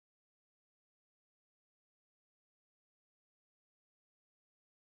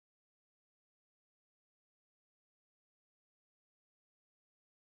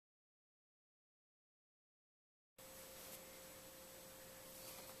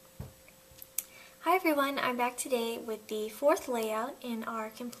Hi everyone, I'm back today with the fourth layout in our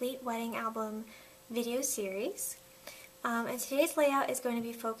complete wedding album video series. And today's layout is going to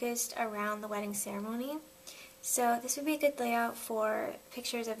be focused around the wedding ceremony. So this would be a good layout for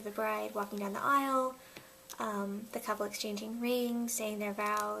pictures of the bride walking down the aisle, the couple exchanging rings, saying their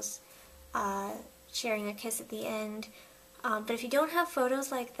vows, sharing a kiss at the end. But if you don't have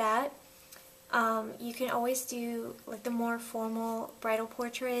photos like that, you can always do like the more formal bridal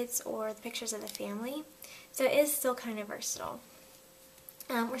portraits or the pictures of the family. So it is still kind of versatile.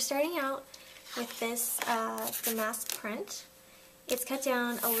 We're starting out with this damask print. It's cut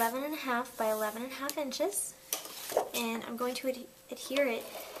down 11.5 by 11.5 inches, and I'm going to adhere it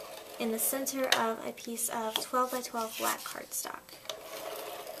in the center of a piece of 12 by 12 black cardstock.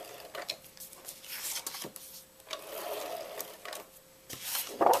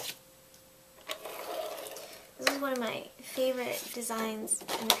 This is one of my favorite designs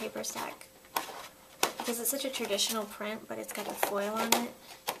in the paper stack because it's such a traditional print, but it's got a foil on it.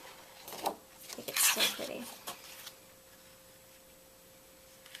 I think it's so pretty.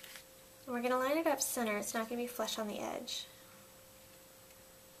 And we're going to line it up center. It's not going to be flush on the edge.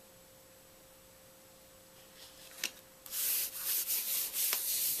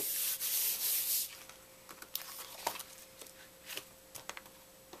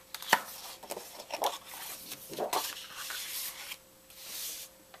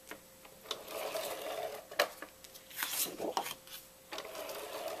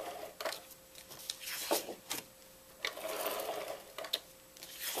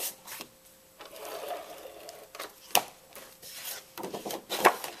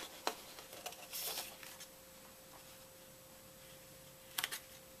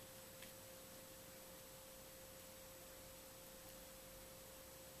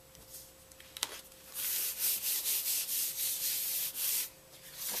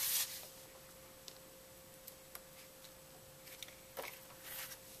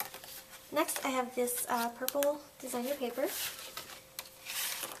 Next I have this purple designer paper,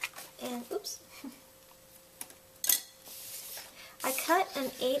 and oops, I cut an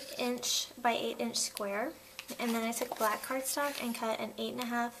 8" by 8" square, and then I took black cardstock and cut an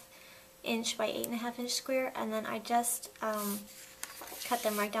 8.5" by 8.5" square, and then I just cut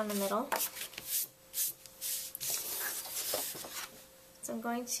them right down the middle. So I'm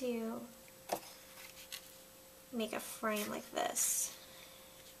going to make a frame like this.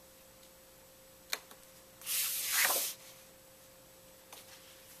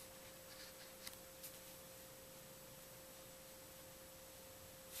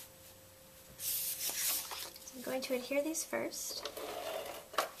 I'm going to adhere these first.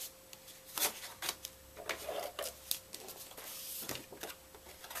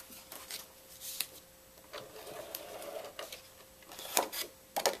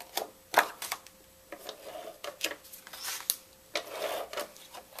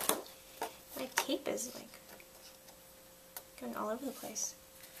 My tape is like going all over the place.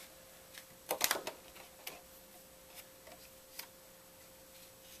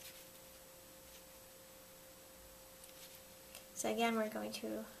 So again, we're going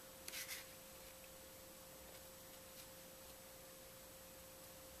to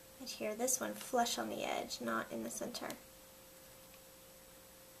adhere this one flush on the edge, not in the center.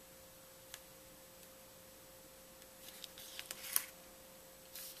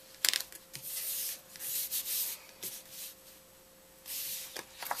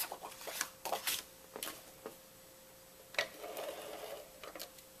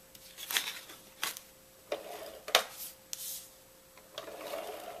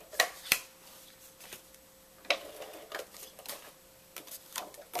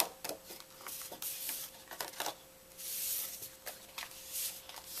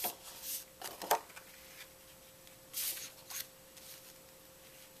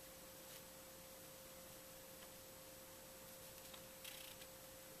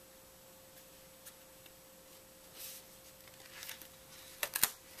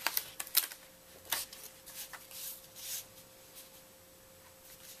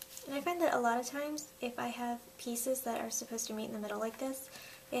 And I find that a lot of times, if I have pieces that are supposed to meet in the middle like this,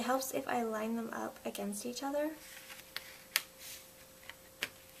 it helps if I line them up against each other.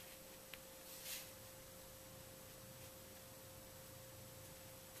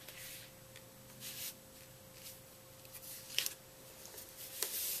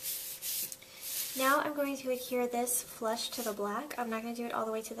 Now I'm going to adhere this flush to the black. I'm not going to do it all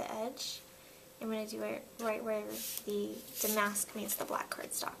the way to the edge. I'm going to do it right where the damask meets the black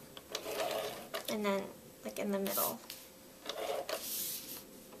cardstock. And then, like in the middle.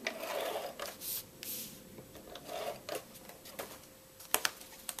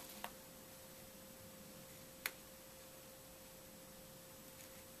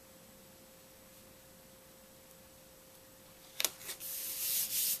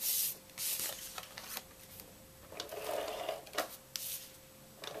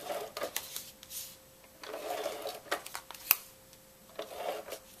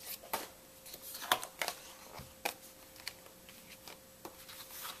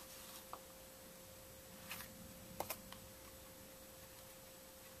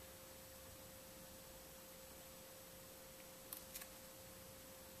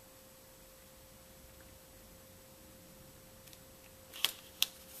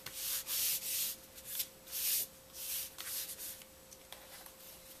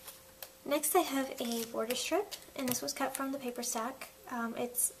 Next I have a border strip, and this was cut from the paper stack.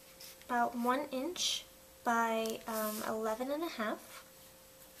 It's about 1 inch by 11.5.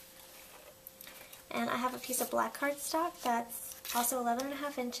 And I have a piece of black cardstock that's also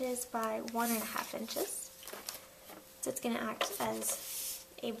 11.5 inches by 1.5 inches. So it's going to act as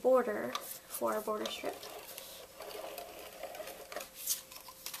a border for our border strip.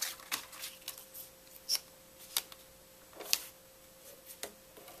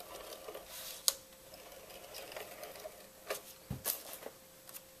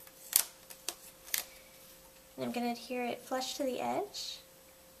 And I'm going to adhere it flush to the edge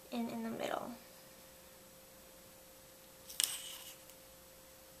and in the middle.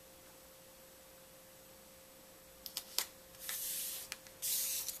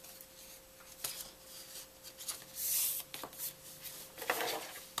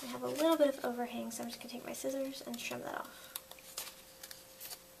 I have a little bit of overhang, so I'm just going to take my scissors and trim that off.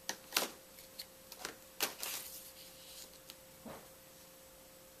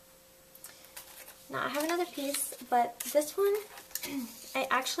 Now I have another piece, but this one, I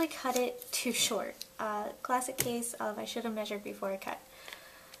actually cut it too short. Classic case of I should have measured before I cut.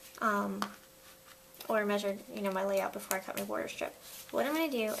 Or measured, my layout before I cut my border strip. What I'm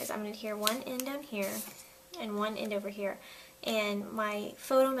going to do is I'm going to adhere one end down here and one end over here. And my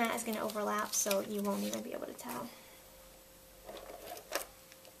photo mat is going to overlap, so you won't even be able to tell.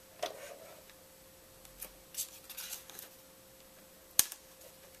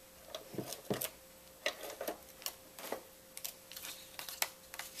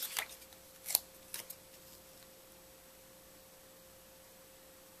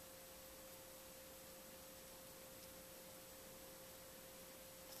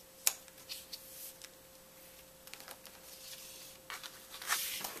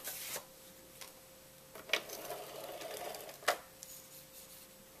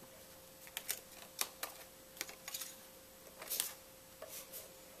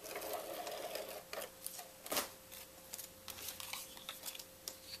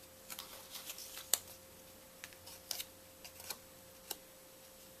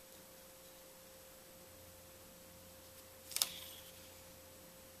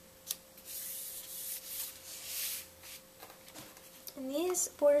 And these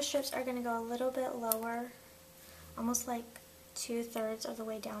border strips are going to go a little bit lower, almost like 2/3 of the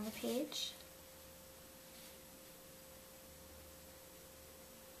way down the page.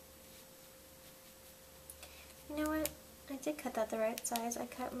 You know what? I did cut that the right size. I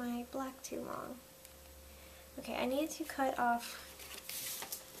cut my black too long. Okay, I need to cut off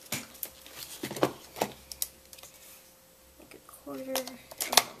like 1/4 of an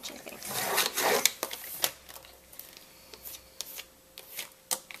inch, I think.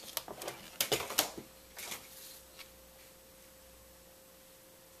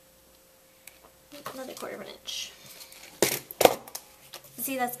 Another 1/4 of an inch.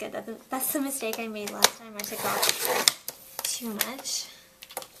 See, that's good. That's the mistake I made last time. I took off too much.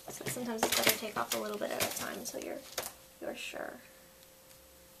 So sometimes it's better to take off a little bit at a time so you're sure.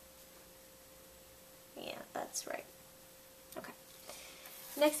 Yeah, that's right. Okay.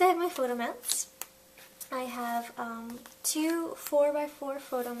 Next I have my photo mats. I have 2 4x4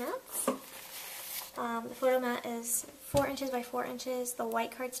 photo mats. The photo mat is 4 inches by 4 inches. The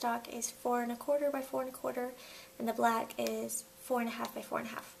white cardstock is 4 1/4 by 4 1/4, and the black is 4 1/2 by 4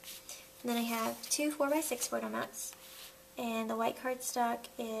 1/2. And then I have 2 4x6 photo mats, and the white cardstock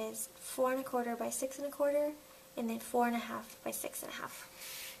is 4 1/4 by 6 1/4, and then 4 1/2 by 6 1/2.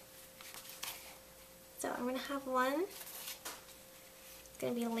 So I'm going to have one. It's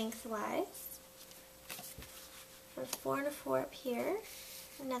going to be lengthwise. 4 1/4 up here.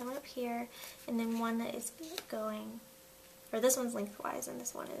 Another one up here, and then one that is going, or this one's lengthwise, and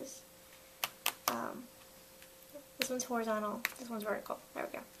this one is, this one's horizontal, this one's vertical. There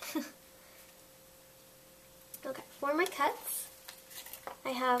we go. Okay, for my cuts, I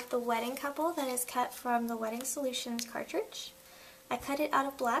have the wedding couple that is cut from the Wedding Solutions cartridge. I cut it out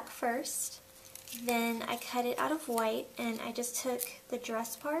of black first, then I cut it out of white, and I just took the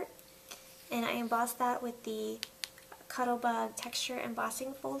dress part, and I embossed that with the Colorbok texture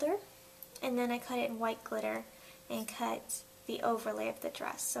embossing folder, and then I cut it in white glitter and cut the overlay of the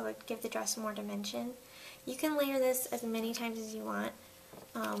dress, so it would give the dress more dimension. You can layer this as many times as you want.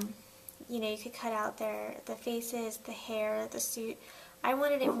 You could cut out the faces, the hair, the suit. I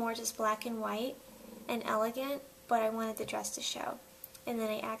wanted it more just black and white and elegant, but I wanted the dress to show. And then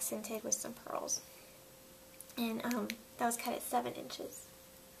I accented with some pearls. And that was cut at 7 inches.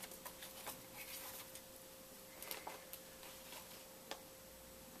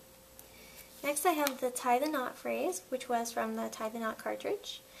 Next I have the tie the knot phrase, which was from the tie the knot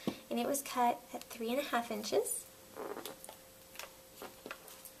cartridge, and it was cut at 3.5 inches.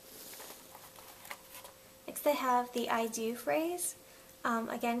 Next I have the I do phrase,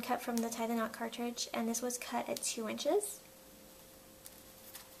 again cut from the tie the knot cartridge, and this was cut at 2 inches.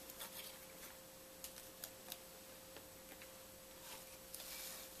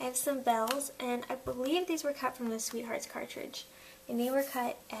 I have some bells, and I believe these were cut from the Sweethearts cartridge, and they were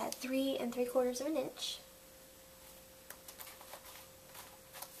cut at 3 3/4 inches.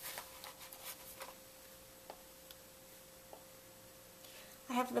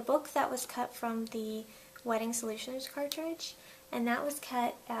 I have the book that was cut from the Wedding Solutions cartridge, and that was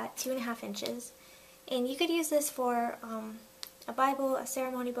cut at 2.5 inches. And you could use this for a Bible, a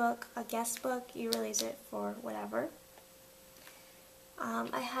ceremony book, a guest book. You really use it for whatever.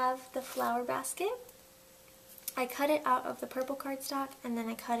 I have the flower basket. I cut it out of the purple cardstock, and then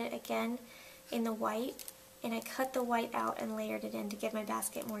I cut it again in the white, and I cut the white out and layered it in to give my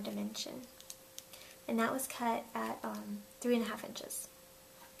basket more dimension. And that was cut at 3.5 inches.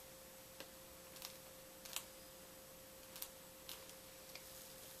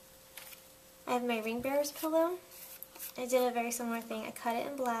 I have my ring bearer's pillow. I did a very similar thing. I cut it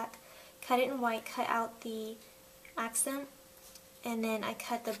in black, cut it in white, cut out the accent, and then I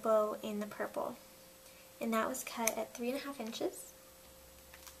cut the bow in the purple. And that was cut at 3.5 inches.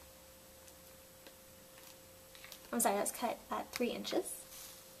 I'm sorry, that was cut at 3 inches.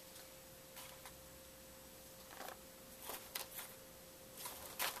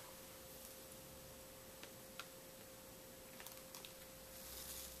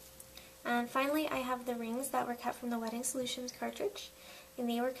 And finally, I have the rings that were cut from the Wedding Solutions cartridge, and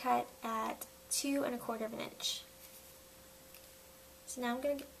they were cut at 2 1/4 inches. So now I'm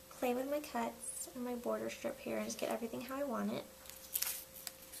going to play with my cuts and my border strip here and just get everything how I want it.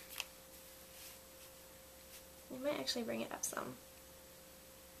 I might actually bring it up some.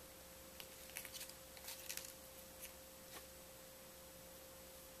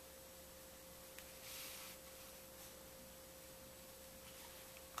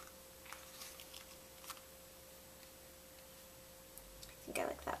 I think I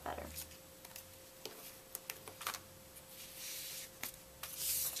like that better.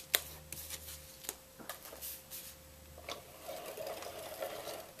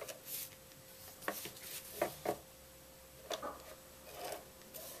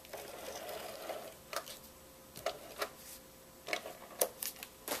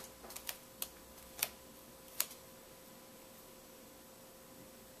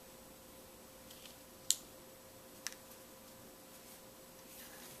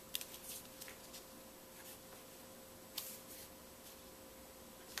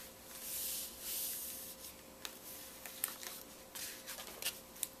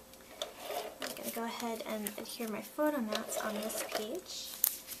 Go ahead and adhere my photo mats on this page.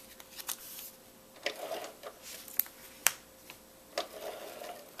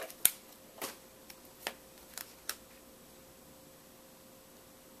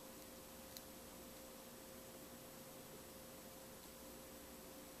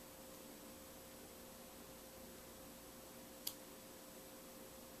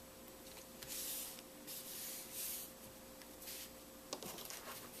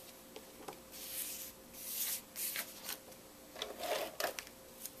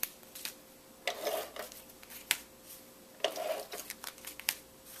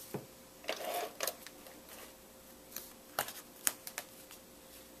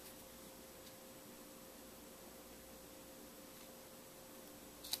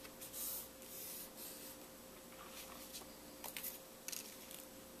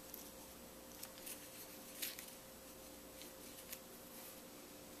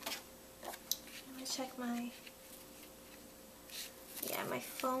 Check my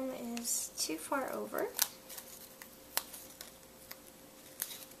foam is too far over.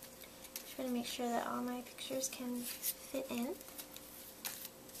 Trying to make sure that all my pictures can fit in.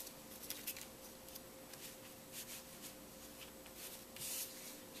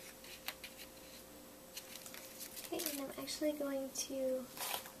 Okay, and I'm actually going to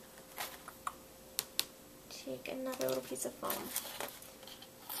take another little piece of foam.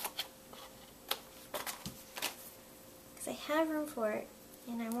 I have room for it,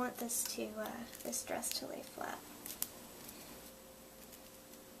 and I want this dress to lay flat.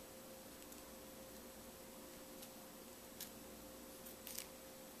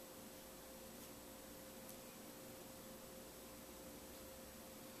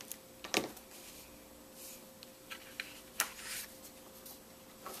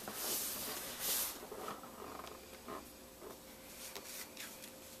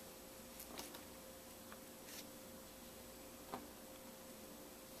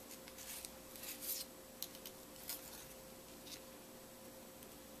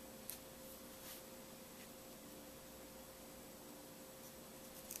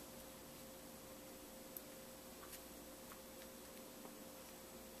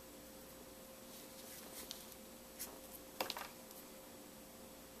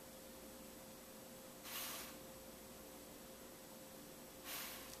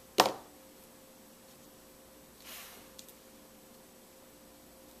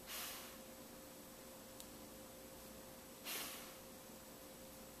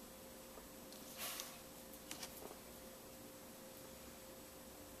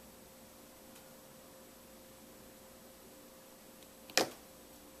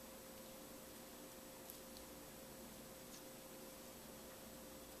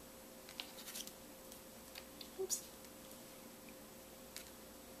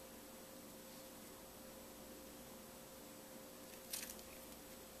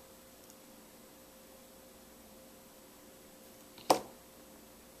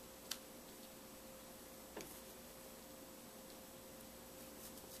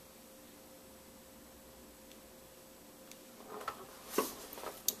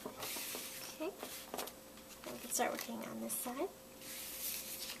 start working on this side.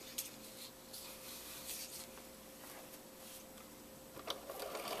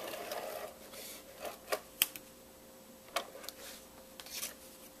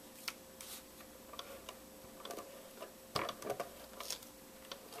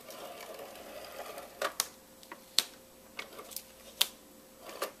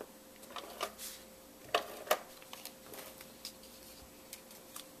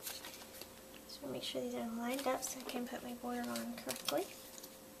 Make sure these are lined up so I can put my border on correctly.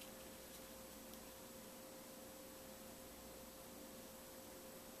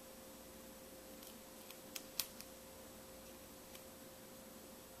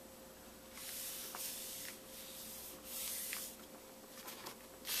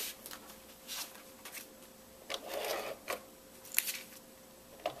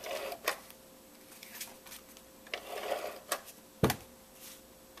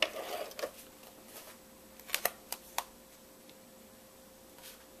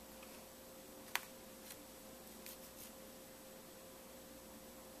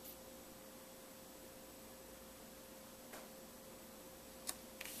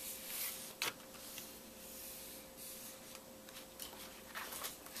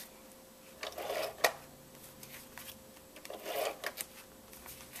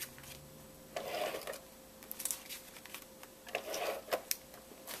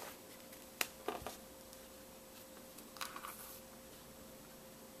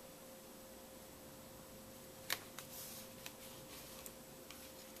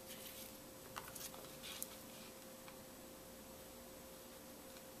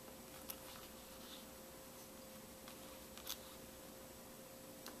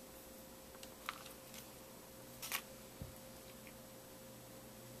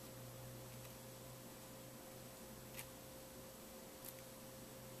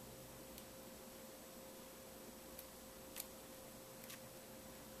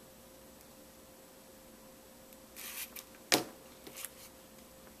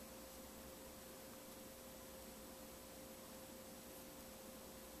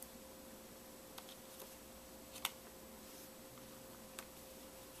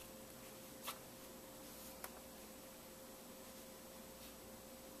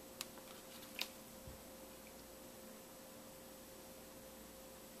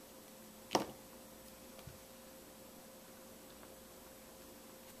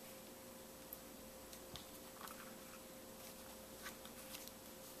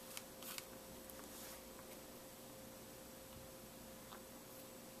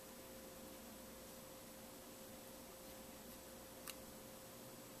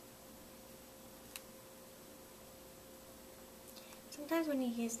 Sometimes when you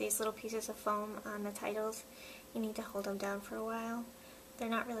use these little pieces of foam on the titles, you need to hold them down for a while. They're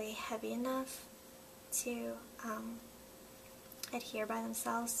not really heavy enough to adhere by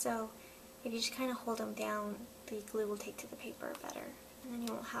themselves, so if you just kind of hold them down, the glue will take to the paper better, and then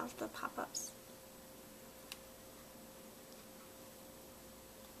you won't have the pop-ups.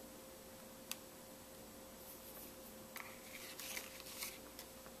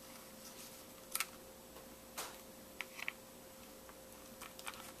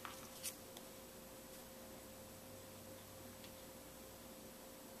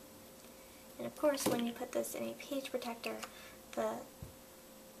 And of course, when you put this in a page protector, the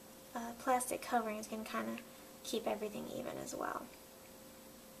plastic covering is going to kind of keep everything even as well.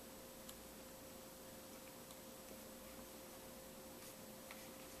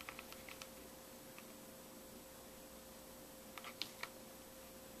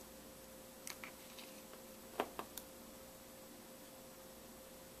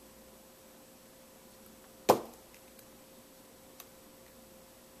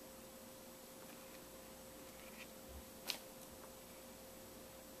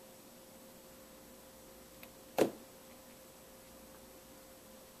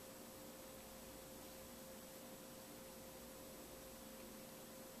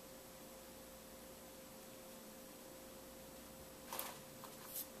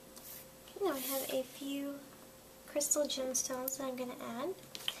 Now I have a few crystal gemstones that I'm going to add.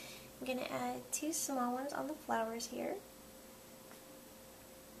 I'm going to add 2 small ones on the flowers here.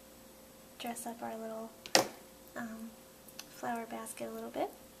 Dress up our little flower basket a little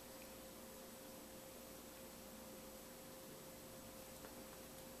bit.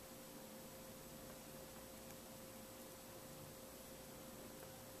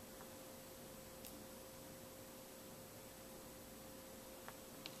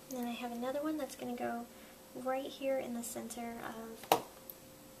 And then I have another one that's going to go right here in the center of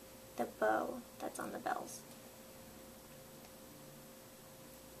the bow that's on the bells.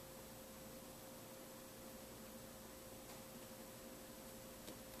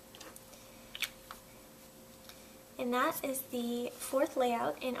 And that is the fourth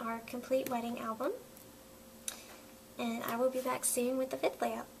layout in our complete wedding album. And I will be back soon with the fifth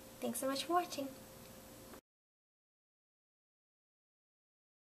layout. Thanks so much for watching.